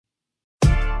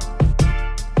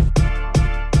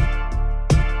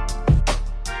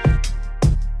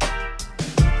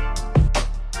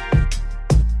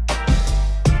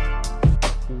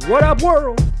What up,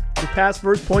 world? Your past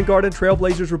first point guard and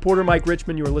Trailblazers reporter Mike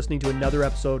Richmond. You are listening to another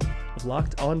episode of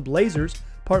Locked On Blazers,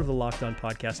 part of the Locked On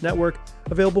Podcast Network,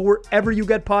 available wherever you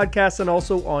get podcasts and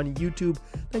also on YouTube.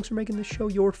 Thanks for making this show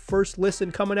your first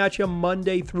listen, coming at you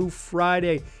Monday through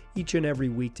Friday, each and every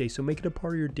weekday. So make it a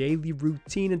part of your daily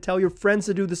routine and tell your friends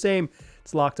to do the same.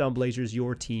 It's Locked On Blazers,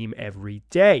 your team every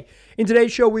day. In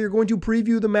today's show, we are going to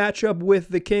preview the matchup with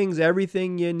the Kings.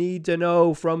 Everything you need to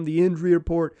know from the injury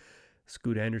report.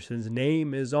 Scoot Henderson's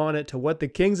name is on it, to what the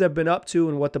Kings have been up to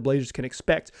and what the Blazers can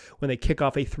expect when they kick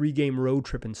off a 3-game road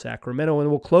trip in Sacramento. And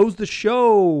we'll close the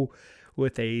show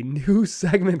with a new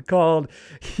segment called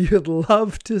You'd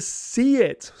Love to See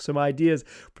It. Some ideas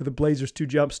for the Blazers to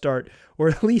jumpstart or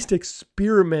at least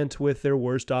experiment with their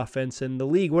worst offense in the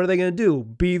league. What are they going to do?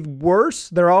 Be worse?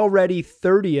 They're already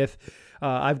 30th.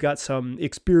 I've got some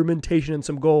experimentation and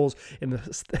some goals in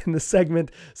the segment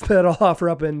that I'll offer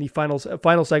up in the final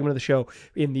segment of the show,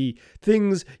 in the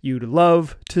things you'd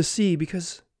love to see,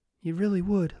 because you really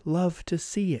would love to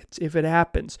see it if it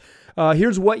happens.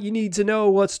 Here's what you need to know.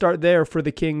 Let's start there for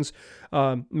the Kings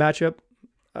matchup.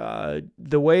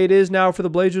 The way it is now for the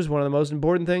Blazers, one of the most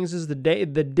important things is the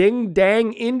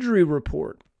ding-dang injury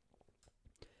report.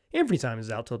 Anthony Simons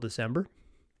is out till December.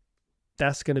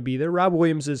 That's going to be there. Rob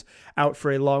Williams is out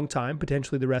for a long time,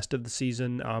 potentially the rest of the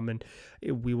season, and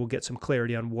we will get some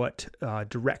clarity on what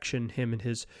direction him and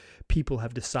his people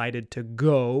have decided to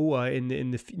go in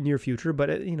the near future. But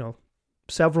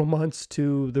several months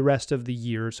to the rest of the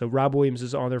year. So Rob Williams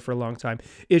is on there for a long time.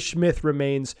 Ish Smith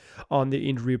remains on the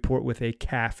injury report with a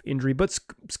calf injury, but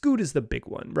Scoot is the big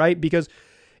one, right? Because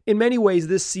in many ways,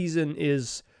 this season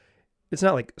it's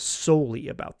not like solely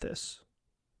about this.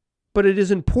 But it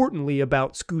is importantly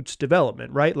about Scoot's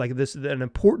development, right? Like an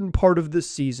important part of this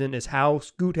season is how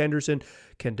Scoot Henderson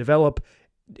can develop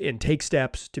and take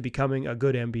steps to becoming a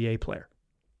good NBA player.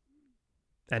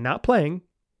 And not playing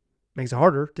makes it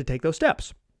harder to take those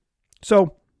steps.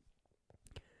 So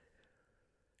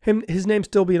his name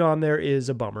still being on there is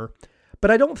a bummer.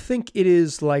 But I don't think it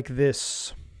is like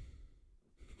this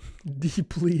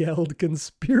deeply held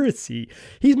conspiracy.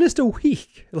 He's missed a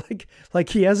week. Like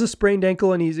he has a sprained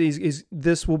ankle, and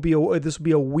this will be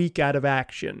a week out of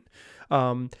action.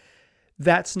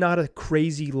 That's not a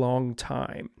crazy long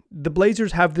time. The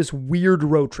Blazers have this weird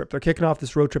road trip. They're kicking off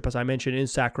this road trip, as I mentioned, in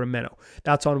Sacramento.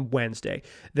 That's on Wednesday.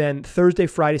 Then Thursday,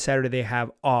 Friday, Saturday, they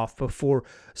have off before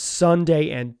Sunday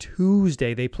and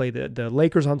Tuesday. They play the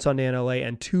Lakers on Sunday in LA,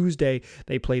 and Tuesday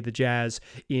they play the Jazz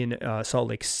in Salt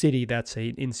Lake City. That's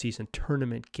an in-season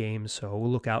tournament game, so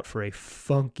we'll look out for a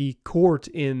funky court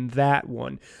in that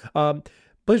one.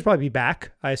 Blazers probably be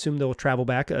back. I assume they'll travel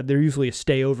back. They're usually a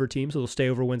stay-over team, so they'll stay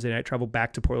over Wednesday night, travel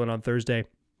back to Portland on Thursday,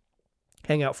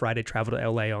 hang out Friday, travel to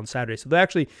LA on Saturday. So they're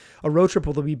actually a road trip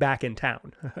where they'll be back in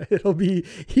town. It'll be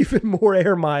even more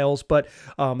air miles, but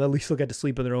at least they'll get to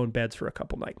sleep in their own beds for a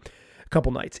couple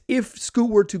nights. If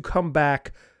Scoot were to come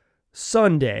back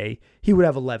Sunday, he would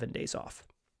have 11 days off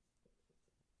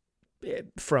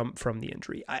from the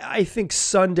injury. I think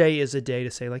Sunday is a day to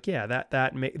say, like, yeah,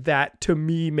 that to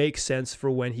me makes sense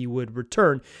for when he would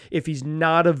return. If he's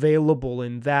not available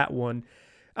in that one,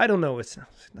 I don't know. That's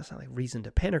not like reason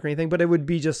to panic or anything, but it would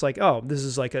be just like, oh, this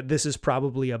is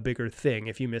probably a bigger thing.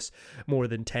 If you miss more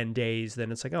than 10 days,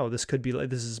 then it's like, oh, this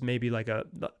is maybe like a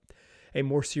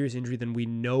more serious injury than we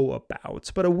know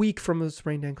about. But a week from a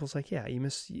sprained ankle is like, yeah, you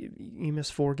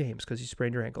miss 4 games because you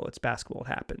sprained your ankle. It's basketball. It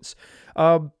happens.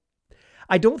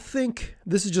 I don't think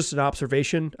this is just an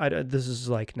observation. This is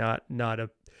like not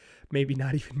maybe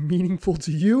not even meaningful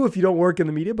to you if you don't work in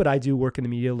the media, but I do work in the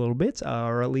media a little bit,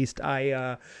 or at least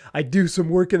I do some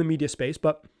work in the media space.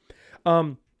 But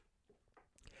I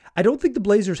don't think the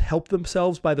Blazers help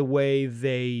themselves by the way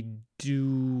they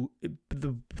do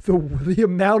the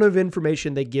amount of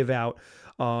information they give out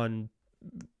on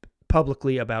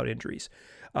publicly about injuries.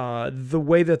 The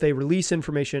way that they release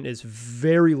information is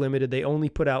very limited. They only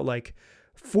put out like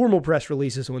formal press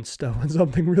releases when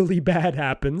something really bad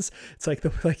happens. It's like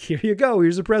here you go.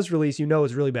 Here's a press release. You know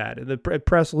it's really bad. And the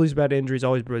press release about injuries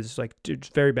always is like, it's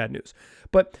very bad news.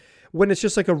 But when it's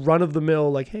just like a run of the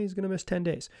mill, like, hey, he's gonna miss 10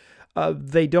 days.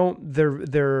 They don't.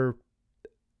 They're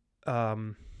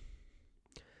the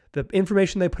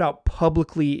information they put out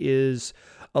publicly is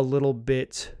a little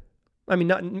bit. I mean,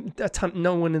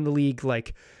 no one in the league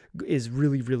like is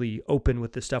really, really open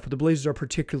with this stuff. But the Blazers are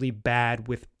particularly bad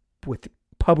with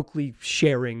publicly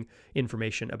sharing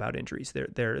information about injuries.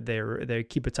 They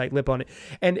keep a tight lip on it.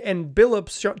 And Chauncey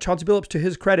Billups, to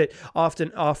his credit,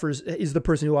 often is the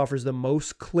person who offers the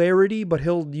most clarity, but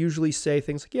he'll usually say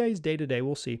things like, yeah, he's day to day.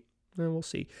 We'll see. We'll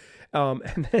see.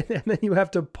 And then you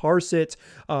have to parse it.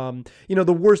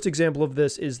 The worst example of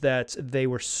this is that they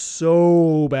were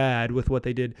so bad with what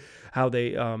they did, how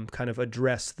they kind of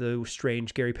addressed the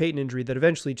strange Gary Payton injury, that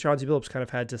eventually Chauncey Billups kind of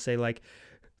had to say, like,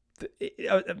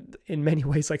 in many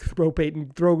ways, like, throw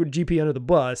GP under the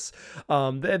bus.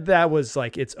 That was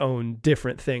like its own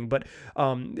different thing, but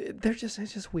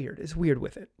it's just weird. It's weird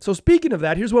with it. So speaking of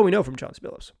that, here's what we know from Chauncey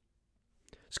Billups.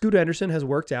 Scoot Henderson has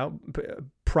worked out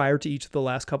prior to each of the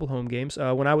last couple home games.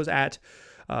 When I was at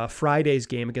Friday's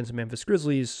game against the Memphis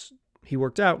Grizzlies, he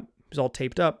worked out. He was all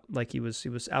taped up, like he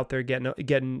was out there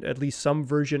getting at least some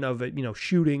version of it,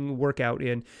 shooting workout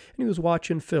in. And he was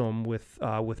watching film with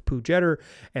Pooh Jeter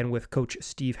and with Coach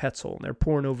Steve Hetzel. And they're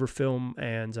pouring over film,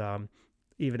 and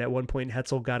even at one point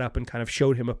Hetzel got up and kind of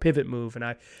showed him a pivot move,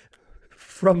 and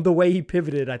from the way he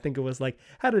pivoted, I think it was like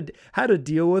how to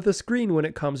deal with a screen when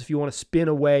it comes, if you want to spin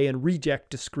away and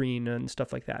reject a screen and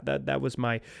stuff like that. That was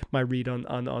my read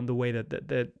on the way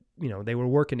that they were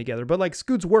working together. But like,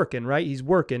 Scoot's working, right? He's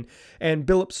working. And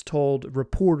Billups told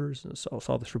reporters, and I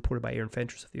saw this reported by Aaron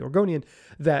Fentress of the Oregonian,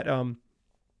 that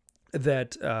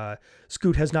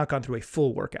Scoot has not gone through a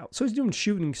full workout. So he's doing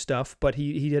shooting stuff, but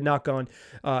he had not gone,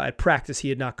 at practice, he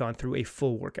had not gone through a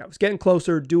full workout. He's getting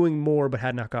closer, doing more, but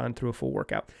had not gone through a full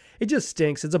workout. It just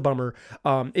stinks. It's a bummer.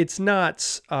 It's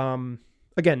not,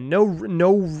 again,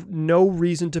 no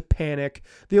reason to panic.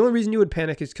 The only reason you would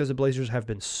panic is because the Blazers have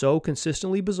been so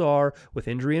consistently bizarre with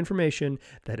injury information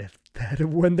that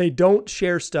when they don't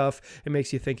share stuff, it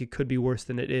makes you think it could be worse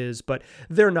than it is. But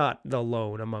they're not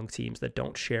alone among teams that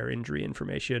don't share injury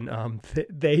information.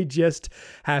 They just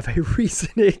have a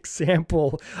recent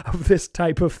example of this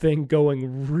type of thing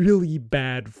going really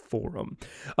bad for them.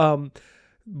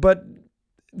 But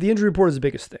the injury report is the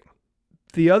biggest thing.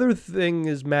 The other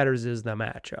thing matters is the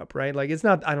matchup, right? Like, it's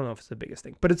not, I don't know if it's the biggest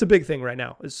thing, but it's a big thing right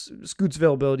now. Scoot's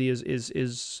availability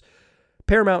is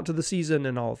paramount to the season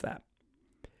and all of that.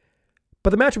 But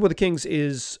the matchup with the Kings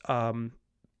is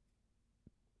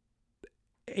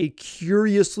a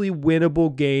curiously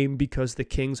winnable game because the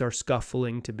Kings are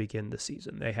scuffling to begin the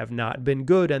season. They have not been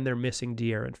good, and they're missing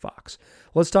De'Aaron Fox.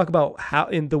 Let's talk about how,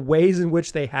 in the ways in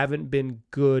which they haven't been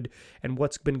good and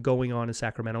what's been going on in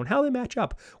Sacramento and how they match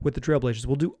up with the Trailblazers.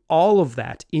 We'll do all of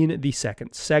that in the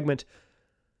second segment.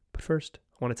 But first,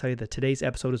 I want to tell you that today's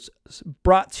episode is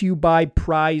brought to you by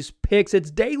Prize Picks.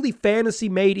 It's daily fantasy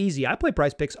made easy. I play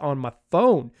Prize Picks on my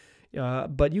phone.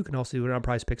 But you can also do it on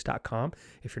prizepicks.com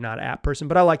if you're not an app person.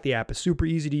 But I like the app. It's super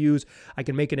easy to use. I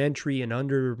can make an entry in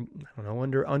under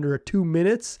 2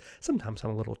 minutes. Sometimes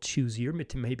I'm a little choosier.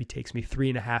 It maybe takes me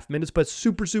 3.5 minutes, but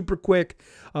super, super quick,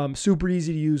 super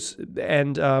easy to use.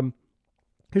 And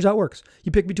here's how it works.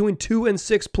 You pick between 2 and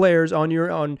 6 players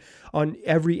on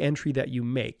every entry that you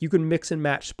make. You can mix and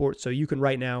match sports. So you can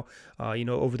right now,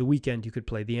 over the weekend, you could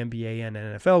play the NBA and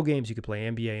NFL games. You could play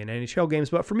NBA and NHL games.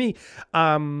 But for me,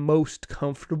 I'm most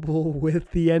comfortable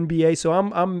with the NBA. So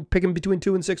I'm picking between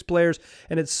 2 and 6 players,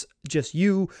 and it's just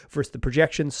you versus the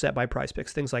projections set by Prize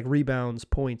Picks. Things like rebounds,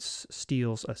 points,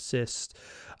 steals, assists.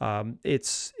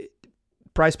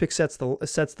 Prize Pick sets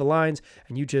the lines,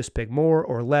 and you just pick more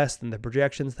or less than the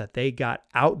projections that they got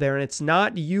out there. And it's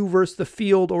not you versus the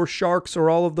field or sharks or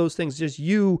all of those things, just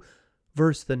you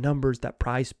versus the numbers that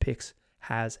Prize Picks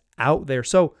has out there.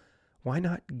 So why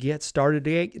not get started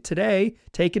today?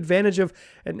 Take advantage of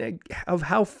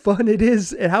how fun it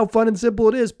is and how fun and simple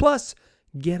it is. Plus,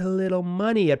 get a little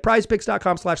money at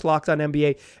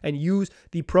prizepicks.com/LockedOnNBA and use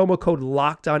the promo code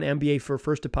LockedOnNBA for a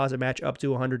first deposit match up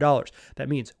to $100. That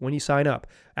means when you sign up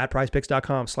at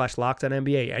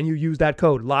prizepicks.com/LockedOnNBA and you use that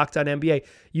code LockedOnNBA,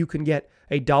 you can get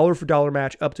a $1 for $1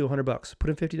 match up to $100. Put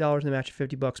in $50 and they match you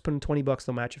 $50. Put in $20,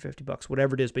 they'll match you $50,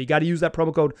 whatever it is. But you got to use that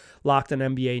promo code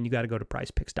LockedOnNBA, and you got to go to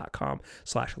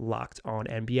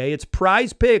prizepicks.com/LockedOnNBA. It's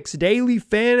Prize Picks, daily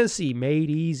fantasy made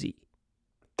easy.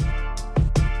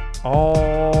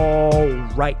 All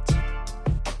right.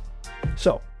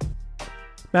 So,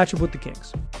 matchup with the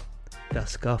Kings. The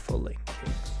Scuffling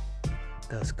Kings.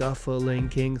 The Scuffling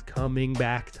Kings coming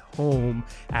back home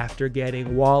after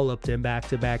getting walloped in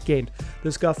back-to-back games.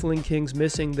 The Scuffling Kings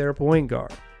missing their point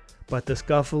guard. But the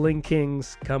Scuffling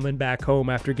Kings coming back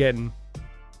home after getting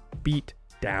beat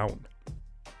down.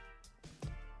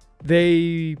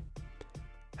 They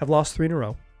have lost 3 in a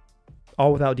row.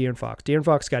 All without De'Aaron Fox. De'Aaron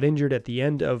Fox got injured at the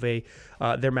end of their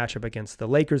matchup against the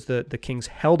Lakers. The Kings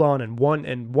held on and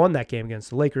won that game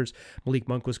against the Lakers. Malik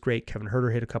Monk was great. Kevin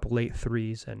Huerter hit a couple late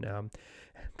threes, and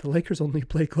the Lakers only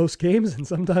play close games, and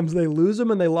sometimes they lose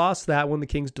them, and they lost that when the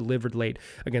Kings delivered late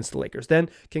against the Lakers. Then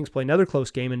Kings play another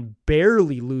close game and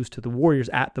barely lose to the Warriors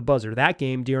at the buzzer. That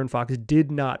game, De'Aaron Fox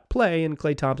did not play, and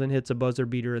Klay Thompson hits a buzzer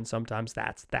beater, and sometimes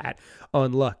that's that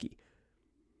unlucky.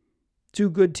 Two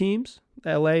good teams,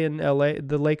 LA,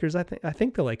 the Lakers. I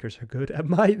think the Lakers are good.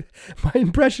 My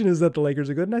impression is that the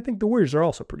Lakers are good, and I think the Warriors are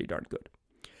also pretty darn good.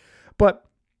 But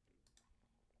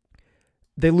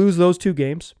they lose those two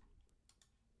games.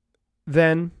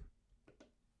 Then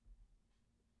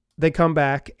they come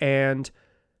back and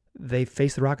they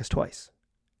face the Rockets twice.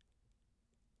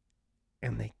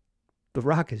 And the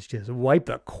Rockets just wipe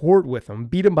the court with them,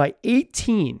 beat them by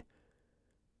 18.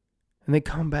 And they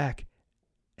come back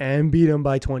and beat them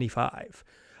by 25.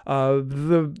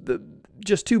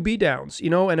 Just two beatdowns,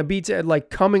 and a beat like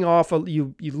coming off.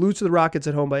 You lose to the Rockets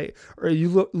at home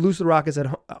lose to the Rockets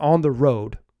on the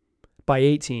road by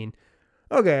 18.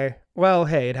 Okay, well,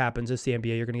 hey, it happens. It's the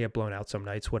NBA. You're going to get blown out some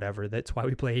nights, whatever. That's why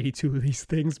we play 82 of these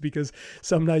things, because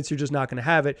some nights you're just not going to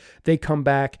have it. They come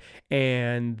back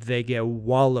and they get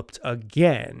walloped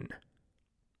again.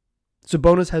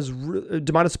 Domantas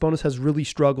Sabonis has really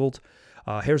struggled.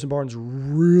 Harrison Barnes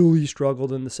really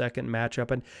struggled in the second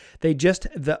matchup, and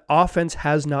the offense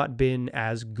has not been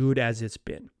as good as it's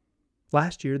been.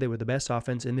 Last year, they were the best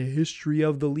offense in the history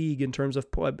of the league in terms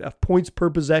of points per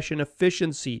possession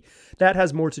efficiency. That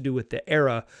has more to do with the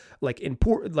era, like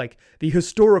the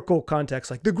historical context,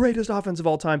 like the greatest offense of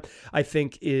all time. I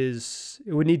think it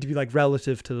would need to be like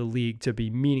relative to the league to be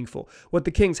meaningful. What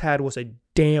the Kings had was a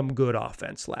damn good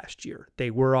offense last year.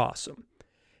 They were awesome,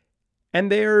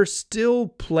 and they're still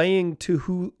playing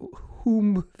to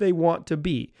whom they want to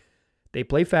be. They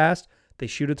play fast. They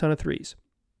shoot a ton of threes.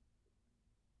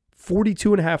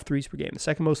 42.5 threes per game, the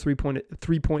second most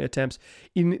three-point attempts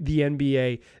in the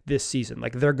NBA this season.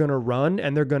 Like, they're going to run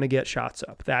and they're going to get shots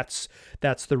up. That's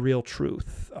the real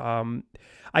truth.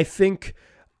 I think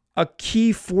a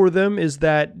key for them is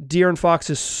that De'Aaron Fox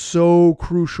is so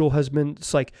crucial, has been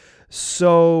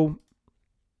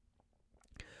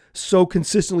so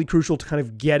consistently crucial to kind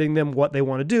of getting them what they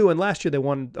want to do. And last year they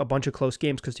won a bunch of close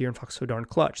games because De'Aaron Fox was so darn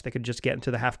clutch. They could just get into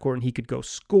the half court and he could go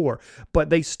score. But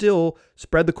they still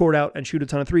spread the court out and shoot a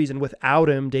ton of threes. And without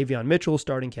him, Davion Mitchell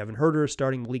starting, Kevin Huerter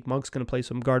starting, Malik Monk's going to play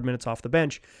some guard minutes off the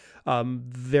bench.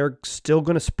 They're still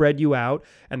going to spread you out,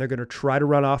 and they're going to try to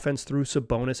run offense through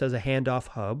Sabonis as a handoff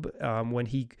hub. When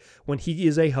he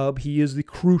is a hub, he is the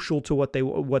crucial to what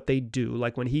they do.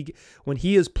 Like when he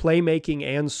is playmaking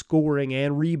and scoring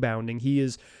and rebounding,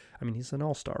 he's an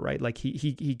all-star, right? Like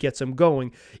he gets them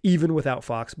going even without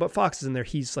Fox. But Fox is in there.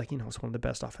 He's like, he's one of the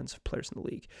best offensive players in the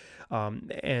league.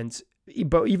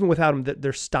 But even without him,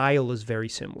 their style is very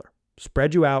similar.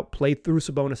 Spread you out, play through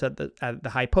Sabonis at the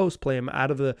high post, play him out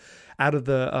of the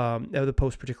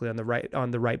post, particularly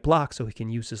on the right block, so he can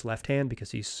use his left hand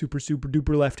because he's super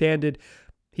duper left-handed.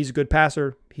 He's a good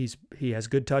passer. He has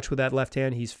good touch with that left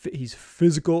hand. He's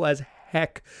physical as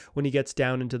heck when he gets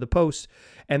down into the post,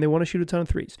 and they want to shoot a ton of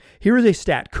threes. Here is a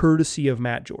stat courtesy of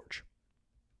Matt George,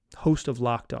 host of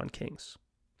Locked On Kings.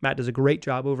 Matt does a great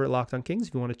job over at Locked On Kings.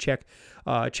 If you want to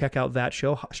check out that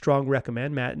show, strong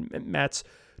recommend. Matt's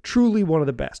truly one of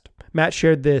the best. Matt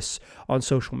shared this on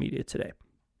social media today.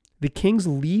 The Kings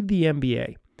lead the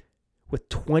NBA with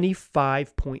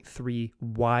 25.3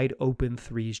 wide open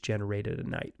threes generated a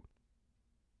night.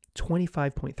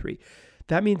 25.3.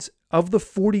 That means of the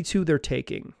 42 they're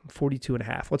taking, 42 and a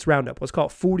half, let's round up. Let's call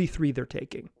it 43 they're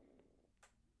taking.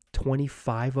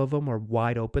 25 of them are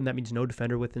wide open. That means no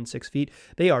defender within 6 feet.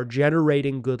 They are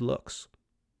generating good looks.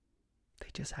 They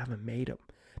just haven't made them.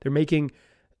 They're making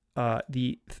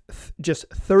just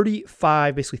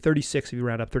 35, basically 36 if you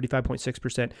round up,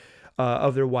 35.6%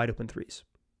 of their wide open threes.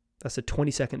 That's the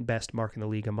 22nd best mark in the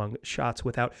league among shots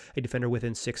without a defender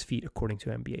within 6 feet, according to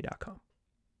NBA.com.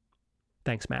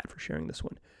 Thanks, Matt, for sharing this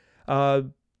one.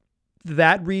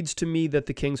 That reads to me that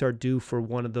the Kings are due for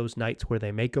one of those nights where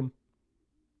they make them.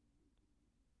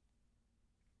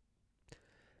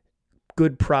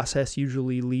 Good process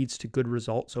usually leads to good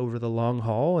results over the long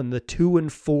haul, and the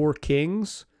 2-4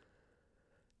 Kings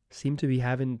seem to be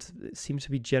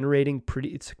generating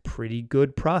it's a pretty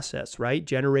good process, right?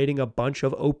 Generating a bunch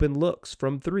of open looks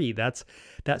from three. That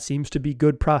seems to be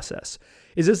good process.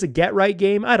 Is this a get right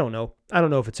game? I don't know. I don't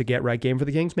know if it's a get right game for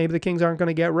the Kings. Maybe the Kings aren't going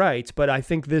to get right, but I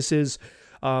think this is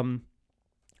a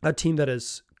team that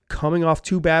is coming off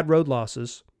 2 bad road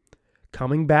losses,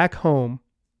 coming back home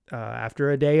after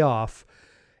a day off,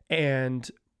 and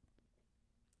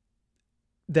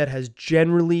that has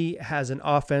an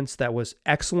offense that was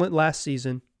excellent last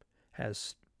season,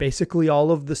 has basically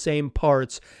all of the same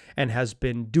parts and has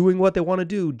been doing what they want to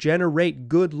do, generate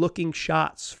good-looking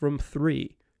shots from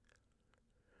three.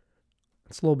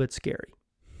 It's a little bit scary.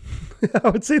 I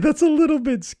would say that's a little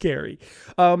bit scary.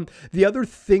 The other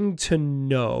thing to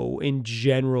know in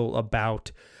general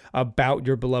about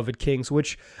your beloved Kings,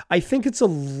 which I think it's a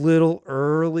little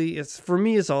early. For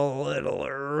me, it's a little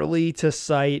early to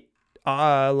cite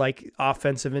like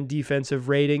offensive and defensive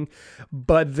rating,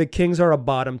 but the Kings are a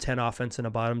bottom 10 offense and a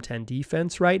bottom 10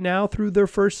 defense right now through their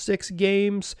first 6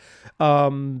 games.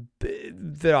 The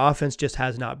offense just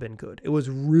has not been good. It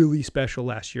was really special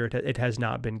last year. It has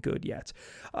not been good yet.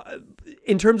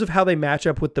 In terms of how they match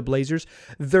up with the Blazers,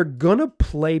 they're gonna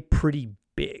play pretty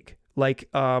big. Like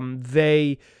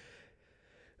DeMontis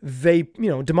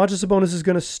Sabonis is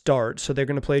going to start, so they're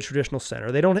going to play a traditional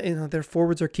center. They don't, their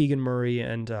forwards are Keegan Murray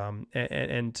and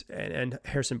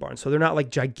Harrison Barnes, so they're not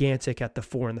like gigantic at the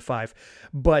 4 and the 5,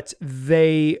 but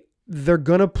they're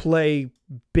going to play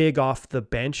big off the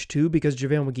bench too because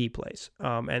JaVale McGee plays,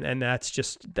 and that's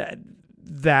just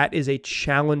that is a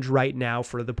challenge right now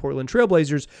for the Portland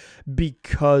Trailblazers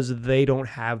because they don't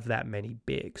have that many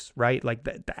bigs, right? Like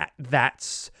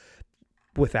that's.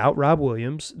 Without Rob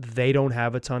Williams, they don't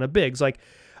have a ton of bigs. Like,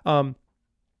 you're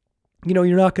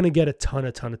not going to get a ton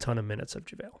of minutes of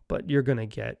JaVale, but you're going to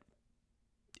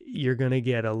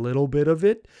get a little bit of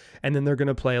it, and then they're going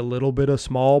to play a little bit of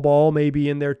small ball maybe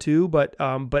in there too. But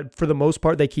for the most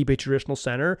part, they keep a traditional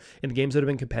center in the games that have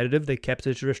been competitive. They kept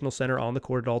a traditional center on the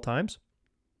court at all times.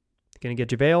 You're going to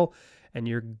get JaVale, and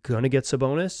you're going to get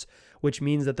Sabonis, which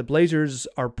means that the Blazers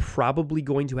are probably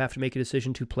going to have to make a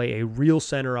decision to play a real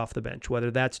center off the bench, whether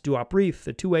that's Duop Reith,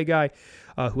 the two-way guy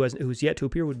who's yet to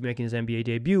appear, would be making his NBA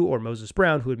debut, or Moses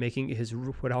Brown, who would be making his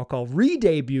what I'll call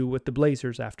re-debut with the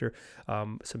Blazers after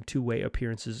some two-way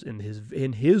appearances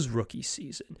in his rookie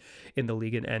season in the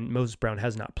league. And Moses Brown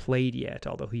has not played yet,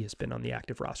 although he has been on the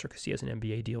active roster because he has an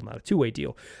NBA deal, not a two-way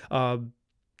deal.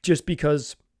 Just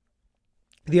because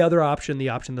the other option, the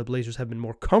option the Blazers have been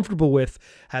more comfortable with,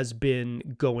 has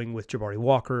been going with Jabari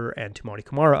Walker and Toumani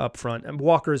Camara up front. And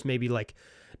Walker is maybe like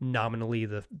nominally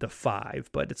the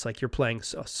 5, but it's like you're playing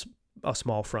a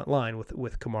small front line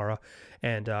with Camara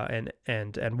and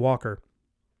Walker.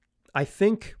 I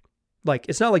think like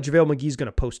it's not like JaVale McGee's going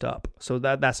to post up, so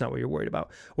that's not what you're worried about.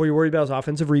 What you're worried about is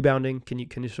offensive rebounding. Can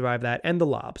you survive that? And the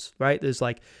lobs, right? There's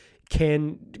like.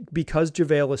 Because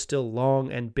JaVale is still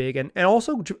long and big, and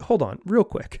also, hold on, real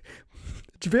quick.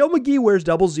 JaVale McGee wears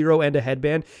 00 and a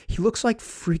headband. He looks like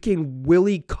freaking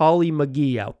Willie Cauley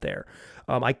McGee out there.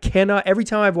 I cannot, every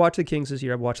time I've watched the Kings this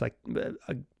year, I've watched like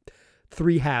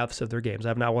 3 halves of their games.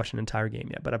 I've not watched an entire game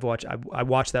yet, but I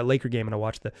watched that Laker game and I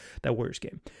watched that Warriors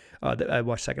game. I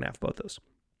watched second half of both those.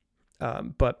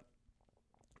 But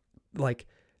like,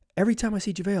 every time I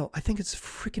see JaVale, I think it's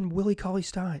freaking Willie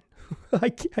Cauley-Stein. I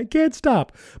can't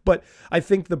stop. But I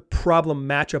think the problem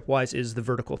matchup-wise is the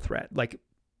vertical threat. Like,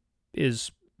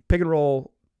 is pick and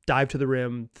roll, dive to the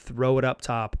rim, throw it up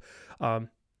top.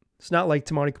 It's not like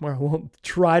Toumani Camara won't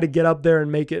try to get up there and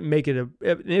make it an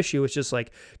issue. It's just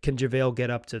like, can JaVale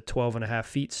get up to 12 and a half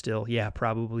feet still? Yeah,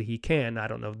 probably he can. I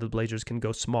don't know if the Blazers can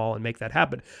go small and make that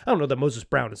happen. I don't know that Moses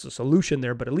Brown is a solution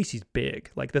there, but at least he's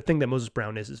big. Like, the thing that Moses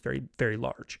Brown is very, very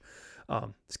large.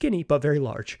 Skinny, but very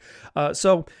large.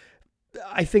 So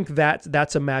I think that's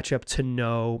a matchup to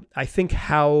know. I think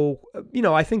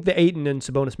I think the Ayton and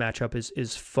Sabonis matchup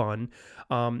is fun.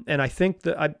 And I think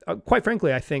that quite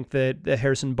frankly, I think that the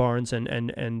Harrison Barnes and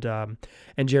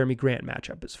Jeremy Grant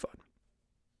matchup is fun.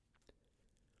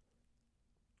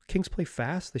 Kings play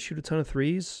fast. They shoot a ton of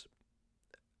threes.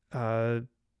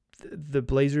 The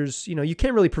Blazers, you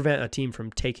can't really prevent a team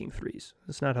from taking threes.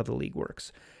 That's not how the league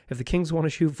works. If the Kings want to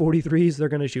shoot 43s, they're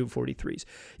going to shoot 43s.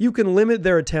 You can limit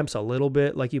their attempts a little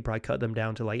bit. Like, you probably cut them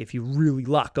down to, like, if you really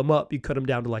lock them up, you cut them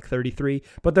down to like 33,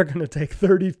 but they're going to take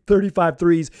 30, 35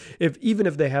 threes. Even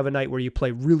if they have a night where you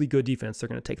play really good defense, they're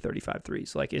going to take 35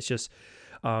 threes. Like, it's just,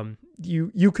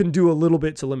 you can do a little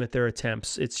bit to limit their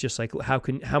attempts. It's just like,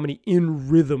 how many in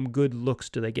rhythm good looks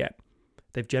do they get?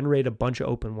 They've generated a bunch of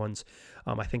open ones.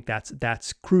 I think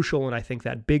that's crucial, and I think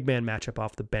that big man matchup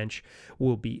off the bench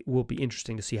will be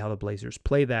interesting to see how the Blazers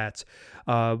play that.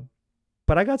 But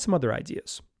I got some other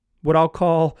ideas. What I'll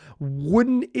call,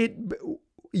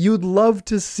 you'd love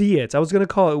to see it. I was going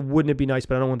to call it, wouldn't it be nice,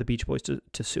 but I don't want the Beach Boys to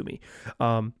sue me.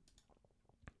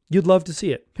 You'd love to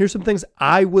see it. Here's some things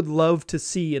I would love to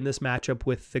see in this matchup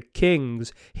with the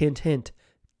Kings. Hint, hint.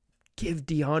 Give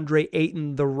DeAndre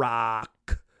Ayton the rock.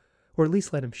 or at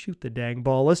least let him shoot the dang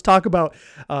ball. Let's talk about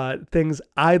things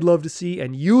I'd love to see,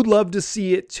 and you'd love to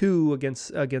see it too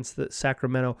against the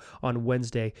Sacramento on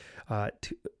Wednesday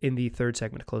in the third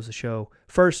segment to close the show.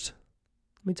 First,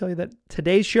 let me tell you that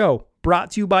today's show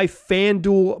brought to you by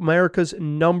FanDuel, America's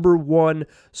 #1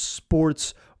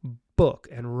 sports book.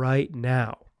 And right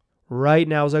now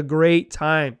is a great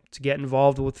time to get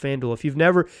involved with FanDuel.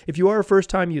 If you are a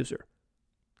first-time user,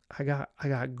 I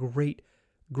got great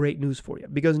news for you,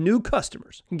 because new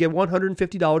customers can get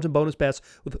 $150 in bonus bets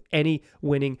with any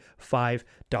winning $5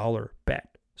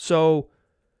 bet. So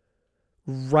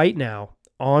right now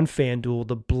on FanDuel,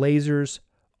 the Blazers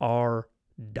are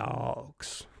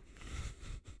dogs.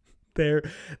 They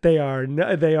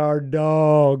are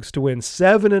dogs to win.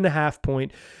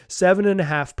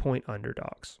 7.5 point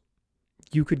underdogs.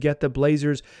 You could get the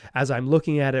Blazers, as I'm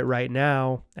looking at it right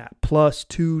now, at plus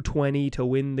 220 to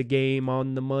win the game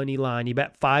on the money line. You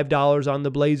bet $5 on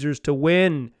the Blazers to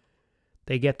win.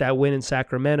 They get that win in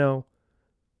Sacramento.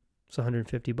 It's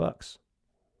 $150.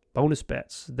 Bonus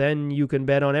bets. Then you can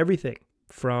bet on everything,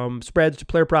 from spreads to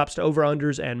player props to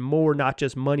over-unders and more, not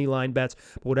just money line bets,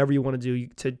 but whatever you want to do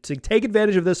to take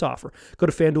advantage of this offer. Go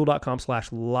to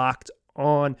FanDuel.com/locked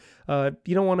on.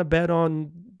 You don't want to bet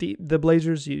on the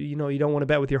Blazers. You don't want to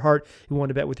bet with your heart. You want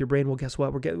to bet with your brain. Well, guess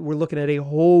what? We're looking at a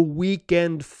whole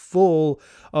weekend full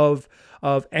of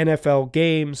NFL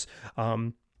games.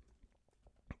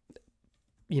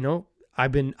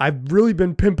 I've really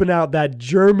been pimping out that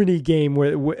Germany game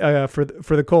for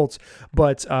the Colts,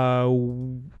 but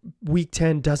Week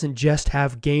 10 doesn't just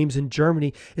have games in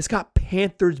Germany. It's got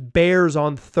Panthers Bears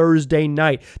on Thursday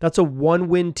night. That's a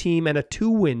 1-win team and a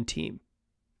 2-win team.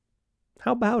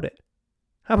 How about it?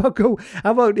 How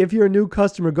about if you're a new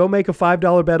customer, go make a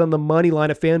 $5 bet on the money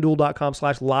line at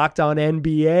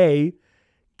FanDuel.com/LockedOnNBA.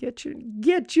 Get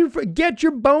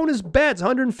your bonus bets,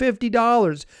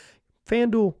 $150.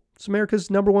 FanDuel. It's America's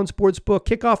 #1 sports book.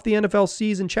 Kick off the NFL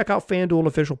season. Check out FanDuel, an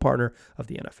official partner of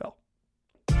the NFL.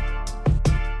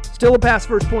 Still a pass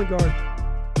first point guard.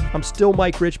 I'm still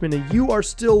Mike Richmond, and you are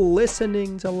still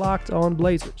listening to Locked On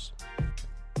Blazers.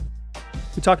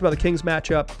 We talked about the Kings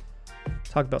matchup.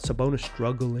 Talked about Sabonis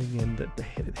struggling and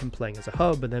him playing as a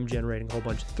hub and them generating a whole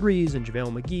bunch of threes, and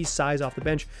JaVale McGee's size off the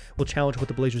bench will challenge what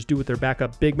the Blazers do with their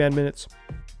backup big man minutes.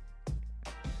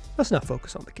 Let's not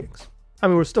focus on the Kings. I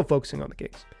mean, we're still focusing on the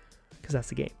Kings, because that's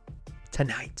the game.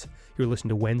 Tonight, you're listening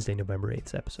to Wednesday, November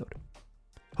 8th episode.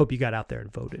 Hope you got out there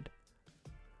and voted.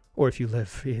 Or if you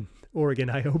live in Oregon,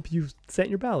 I hope you sent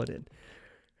your ballot in.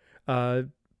 But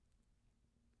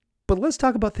let's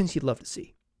talk about things you'd love to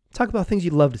see. Talk about things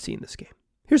you'd love to see in this game.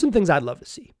 Here's some things I'd love to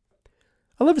see.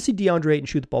 I'd love to see Deandre Ayton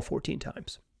shoot the ball 14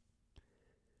 times.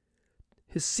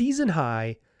 His season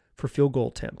high for field goal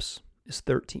attempts is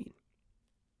 13.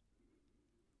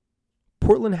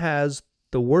 Portland has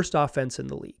the worst offense in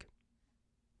the league.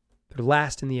 They're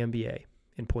last in the NBA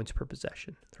in points per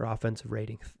possession. Their offensive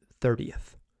rating,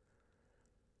 30th.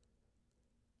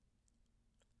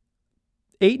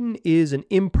 Ayton is an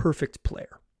imperfect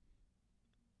player.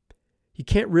 You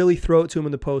can't really throw it to him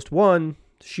in the post. One,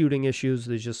 shooting issues.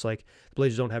 There's just like, the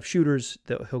Blazers don't have shooters.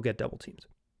 He'll get double teams.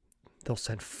 They'll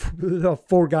send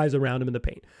 4 guys around him in the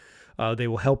paint. They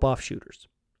will help off shooters,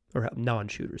 or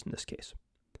non-shooters in this case.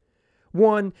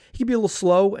 One, he can be a little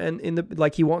slow, and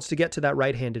he wants to get to that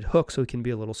right-handed hook, so he can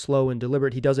be a little slow and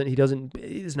deliberate.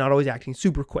 He's not always acting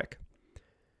super quick.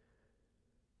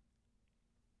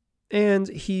 And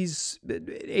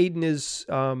Ayton is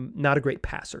not a great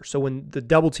passer. So when the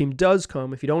double team does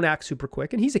come, if you don't act super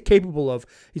quick, and he can go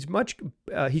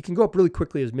up really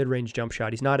quickly as mid-range jump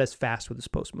shot. He's not as fast with his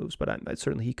post moves, but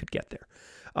certainly he could get there.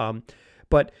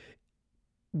 But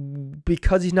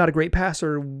because he's not a great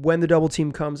passer, when the double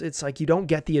team comes, it's like you don't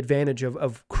get the advantage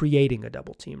of creating a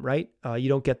double team, right? You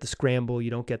don't get the scramble, you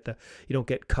don't get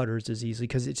cutters as easily,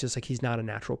 because it's just like he's not a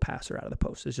natural passer out of the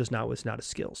post. It's not a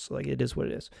skill. So like, it is what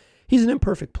it is. He's an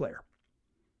imperfect player.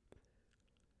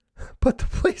 But the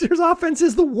Blazers offense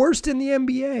is the worst in the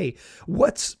NBA.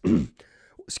 What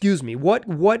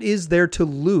is there to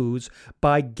lose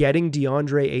by getting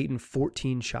DeAndre Ayton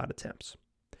 14 shot attempts?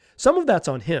 Some of that's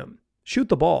on him. Shoot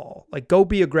the ball. Like, go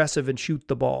be aggressive and shoot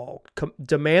the ball.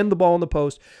 Demand the ball in the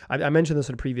post. I mentioned this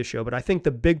in a previous show, but I think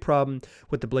the big problem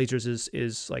with the Blazers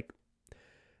is like,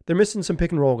 they're missing some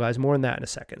pick and roll guys. More on that in a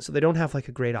second. So they don't have like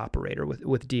a great operator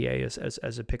with DA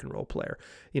as a pick and roll player.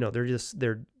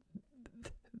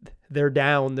 They're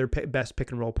down their best pick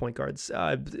and roll point guards.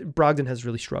 Brogdon has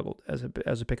really struggled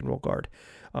as a pick and roll guard.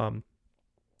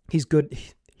 He's good.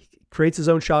 Creates his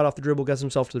own shot off the dribble, gets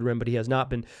himself to the rim, but he has not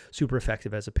been super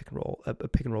effective as a pick and roll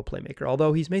playmaker.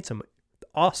 Although he's made some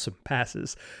awesome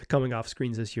passes coming off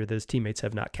screens this year that his teammates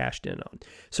have not cashed in on.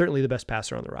 Certainly the best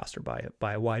passer on the roster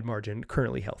by a wide margin,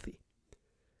 currently healthy.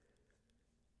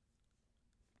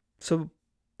 So,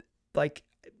 like,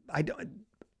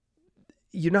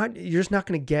 you're just not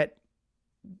going to get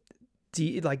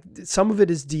some of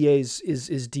it is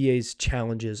DA's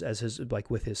challenges as his, like,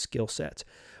 with his skill sets.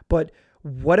 But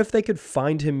what if they could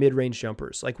find him mid-range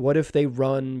jumpers? Like, what if they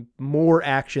run more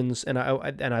actions? And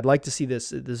I'd like to see this.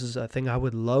 This is a thing I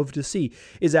would love to see,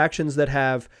 is actions that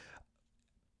have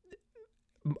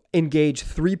engaged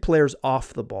 3 players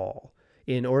off the ball,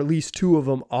 or at least 2 of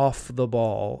them off the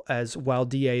ball, as while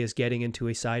DA is getting into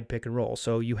a side pick and roll.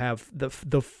 So you have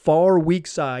the far weak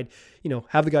side,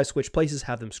 have the guys switch places,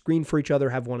 have them screen for each other,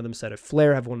 have one of them set a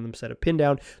flare, have one of them set a pin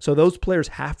down. So those players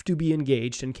have to be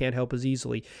engaged and can't help as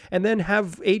easily. And then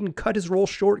have Ayton cut his roll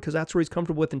short because that's where he's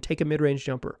comfortable with, and take a mid-range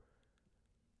jumper.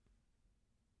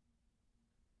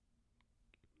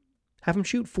 Have him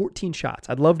shoot 14 shots.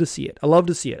 I'd love to see it. I love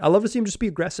to see him just be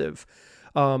aggressive.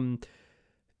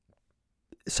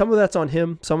 Some of that's on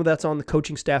him. Some of that's on the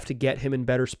coaching staff to get him in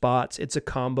better spots. It's a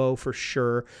combo for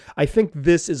sure. I think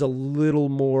this is a little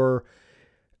more,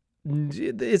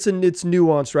 it's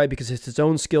nuanced, right? Because it's its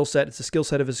own skill set. It's the skill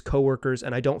set of his coworkers.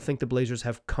 And I don't think the Blazers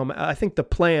have I think the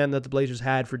plan that the Blazers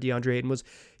had for Deandre Ayton was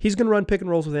he's going to run pick and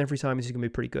rolls with Anthony Simons. He's going to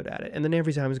be pretty good at it. And then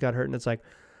Anthony Simons got hurt, and it's like,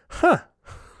 huh.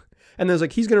 And there's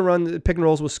like, he's going to run pick and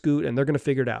rolls with Scoot, and they're going to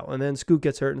figure it out. And then Scoot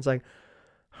gets hurt, and it's like,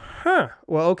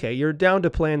 well, okay, you're down to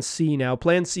plan C now.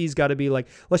 Plan C's got to be like,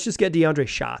 let's just get DeAndre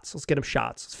shots. Let's get him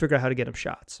shots. Let's figure out how to get him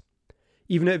shots.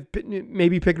 Even if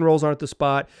maybe pick and rolls aren't the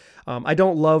spot. I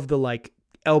don't love the like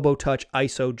elbow touch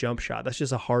ISO jump shot. That's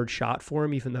just a hard shot for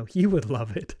him, even though he would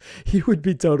love it. He would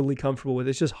be totally comfortable with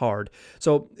it. It's just hard.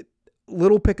 So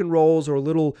little pick and rolls, or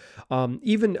little,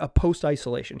 even a post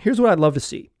isolation. Here's what I'd love to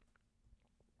see.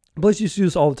 Blazers used to do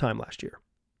this all the time last year.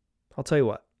 I'll tell you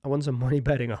what, I won some money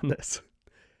betting on this.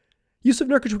 Yusuf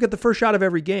Nurkic would get the first shot of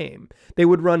every game. They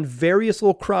would run various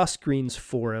little cross screens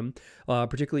for him.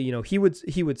 Particularly, he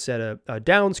would set a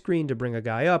down screen to bring a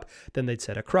guy up. Then they'd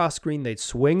set a cross screen. They'd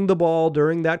swing the ball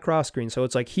during that cross screen. So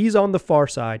it's like he's on the far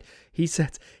side. He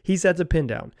sets a pin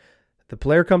down. The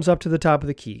player comes up to the top of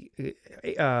the key.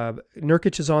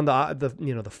 Nurkic is on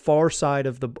the far side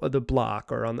of the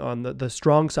block, or on the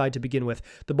strong side to begin with.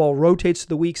 The ball rotates to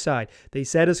the weak side. They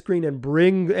set a screen and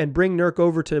bring Nurk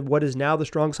over to what is now the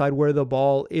strong side where the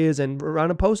ball is, and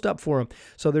run a post up for him.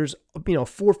 So there's 4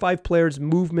 or 5 players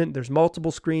movement. There's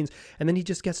multiple screens, and then he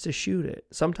just gets to shoot it.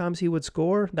 Sometimes he would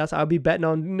score. I'd be betting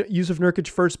on Yusuf Nurkic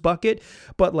first bucket,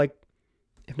 but like,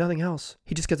 if nothing else,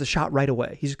 he just gets a shot right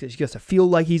away. He gets to feel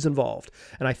like he's involved.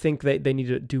 And I think they need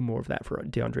to do more of that for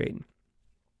DeAndre Ayton.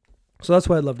 So that's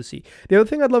what I'd love to see. The other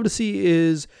thing I'd love to see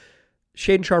is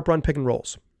Shaedon Sharpe run pick and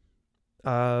rolls.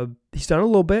 He's done it a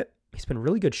little bit. He's been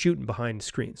really good shooting behind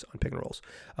screens on pick and rolls.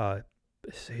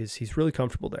 He's really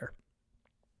comfortable there.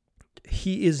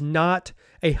 He is not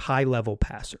a high-level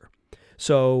passer.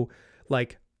 So,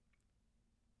 like,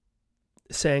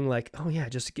 saying like, oh yeah,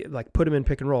 just put him in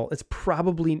pick and roll, it's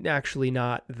probably actually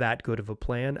not that good of a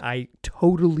plan. I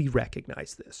totally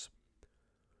recognize this,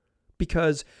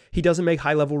 because he doesn't make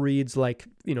high level reads, like,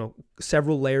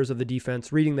 several layers of the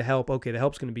defense, reading the help. Okay, the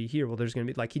help's going to be here. Well, there's going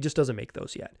to be, he just doesn't make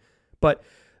those yet. But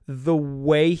the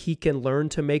way he can learn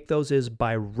to make those is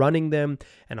by running them.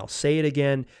 And I'll say it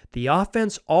again, the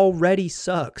offense already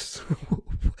sucks.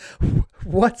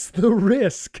 What's the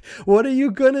risk? What are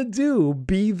you going to do?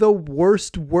 Be the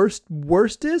worstest?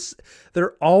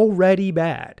 They're already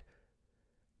bad.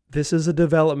 This is a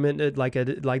development,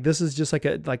 this is just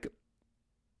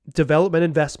development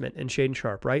investment in Shaedon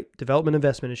Sharpe, right? Development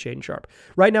investment in Shaedon Sharpe.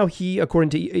 Right now, he,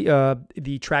 according to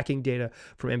the tracking data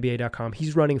from NBA.com,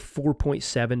 he's running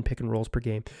 4.7 pick and rolls per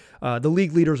game. The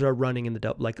league leaders are running in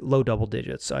the low double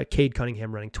digits. Cade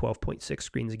Cunningham running 12.6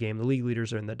 screens a game. The league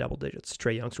leaders are in the double digits.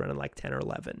 Trae Young's running like 10 or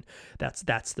 11.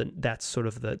 That's sort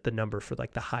of the number for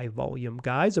like the high volume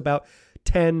guys. About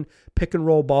 10 pick and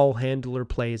roll ball handler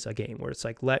plays a game, where it's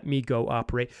like, let me go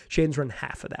operate. Shaedon's running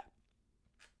half of that.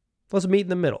 Let's meet in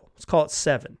the middle. Let's call it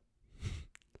 7.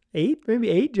 8? Maybe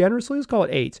 8 generously? Let's call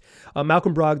it 8.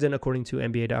 Malcolm Brogdon, according to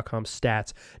NBA.com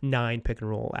stats, 9 pick and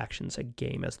roll actions a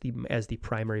game as the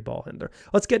primary ball handler.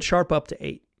 Let's get Sharpe up to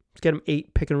 8. Let's get him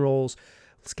 8 pick and rolls.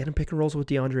 Let's get him pick and rolls with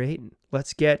DeAndre Ayton.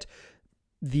 Let's get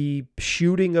the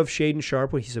shooting of Shaedon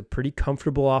Sharpe, when he's a pretty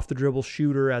comfortable off the dribble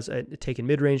shooter, as taking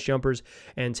mid-range jumpers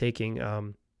and taking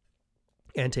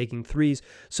threes.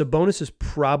 Sabonis is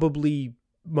probably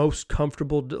most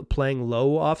comfortable playing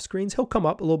low off screens. He'll come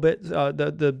up a little bit.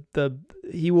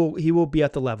 He will be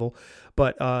at the level,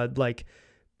 but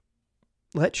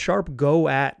let Sharp go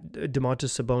at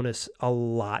Domantas Sabonis a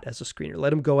lot as a screener.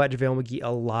 Let him go at JaVale McGee a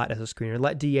lot as a screener.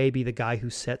 Let DA be the guy who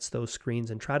sets those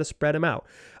screens and try to spread him out.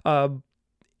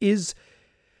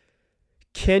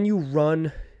 Can you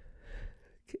run?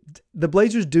 The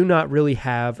Blazers do not really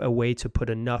have a way to put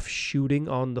enough shooting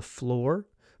on the floor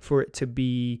for it to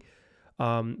be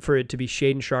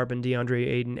Shaedon Sharpe and Deandre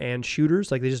Ayton and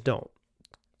shooters. Like, they just don't.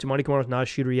 Toumani Kamaro's not a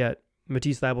shooter yet.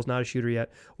 Matisse Thybulle's not a shooter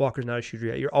yet. Walker's not a shooter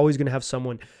yet. You're always going to have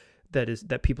someone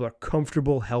that people are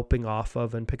comfortable helping off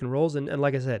of and pick and rolls. And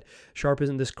like I said, Sharpe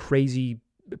isn't this crazy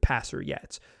passer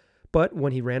yet. But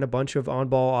when he ran a bunch of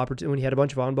on-ball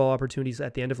opportunities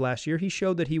at the end of last year, he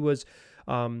showed that he was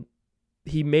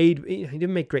he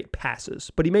didn't make great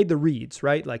passes, but he made the reads,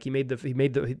 right? Like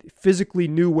he physically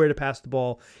knew where to pass the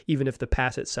ball, even if the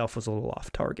pass itself was a little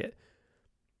off target.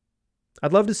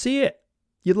 I'd love to see it.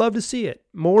 You'd love to see it.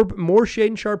 More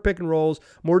Shaedon Sharpe pick and rolls,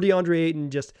 more DeAndre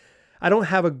Ayton. I don't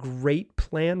have a great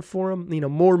plan for him.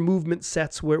 More movement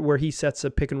sets where he sets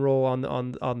a pick and roll on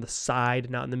the side,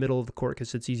 not in the middle of the court,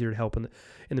 because it's easier to help in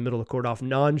the middle of the court off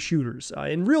non-shooters.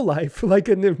 In real life, like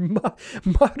in the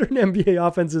modern NBA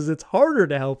offenses, it's harder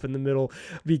to help in the middle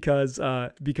because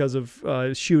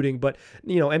of shooting. But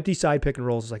empty side pick and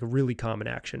rolls is like a really common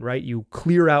action, right? You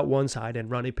clear out one side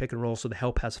and run a pick and roll so the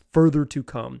help has further to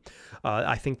come.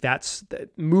 I think that's the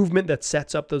movement that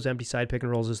sets up those empty side pick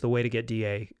and rolls is the way to get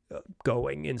DA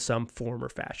going in some form or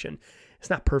fashion. It's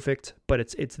not perfect, but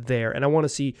it's there. And I want to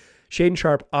see Shaedon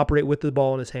Sharpe operate with the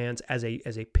ball in his hands as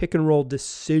a pick and roll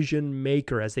decision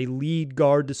maker, as a lead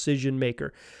guard decision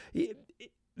maker.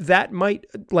 That might,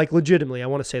 like, legitimately, I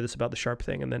want to say this about the Sharpe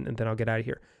thing, and then I'll get out of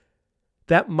here.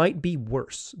 That might be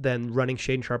worse than running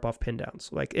Shaedon Sharpe off pin downs.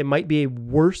 Like, it might be a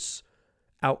worse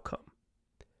outcome.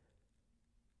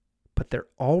 But they're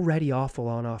already awful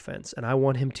on offense, and I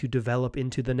want him to develop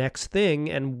into the next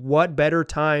thing. And what better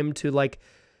time to, like,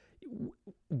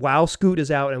 while Scoot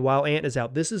is out and while Ant is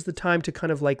out, this is the time to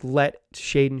kind of like let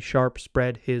Shaedon Sharpe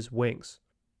spread his wings.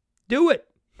 Do it.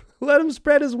 Let him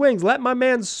spread his wings. Let my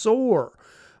man soar.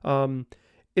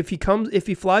 If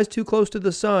he flies too close to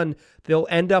the sun, they'll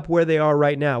end up where they are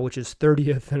right now, which is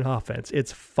 30th in offense.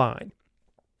 It's fine.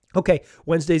 Okay,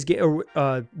 Wednesday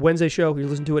show, you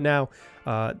listen to it now,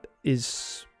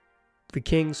 is the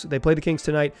Kings. They play the Kings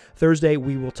tonight. Thursday,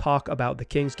 we will talk about the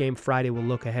Kings game. Friday, we'll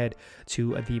look ahead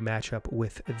to the matchup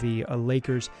with the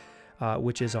Lakers,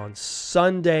 which is on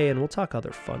Sunday, and we'll talk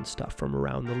other fun stuff from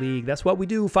around the league. That's what we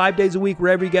do 5 days a week,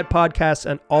 wherever you get podcasts,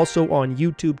 and also on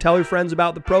YouTube. Tell your friends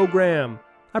about the program.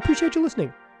 I appreciate you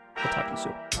listening. I'll talk to you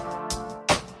soon.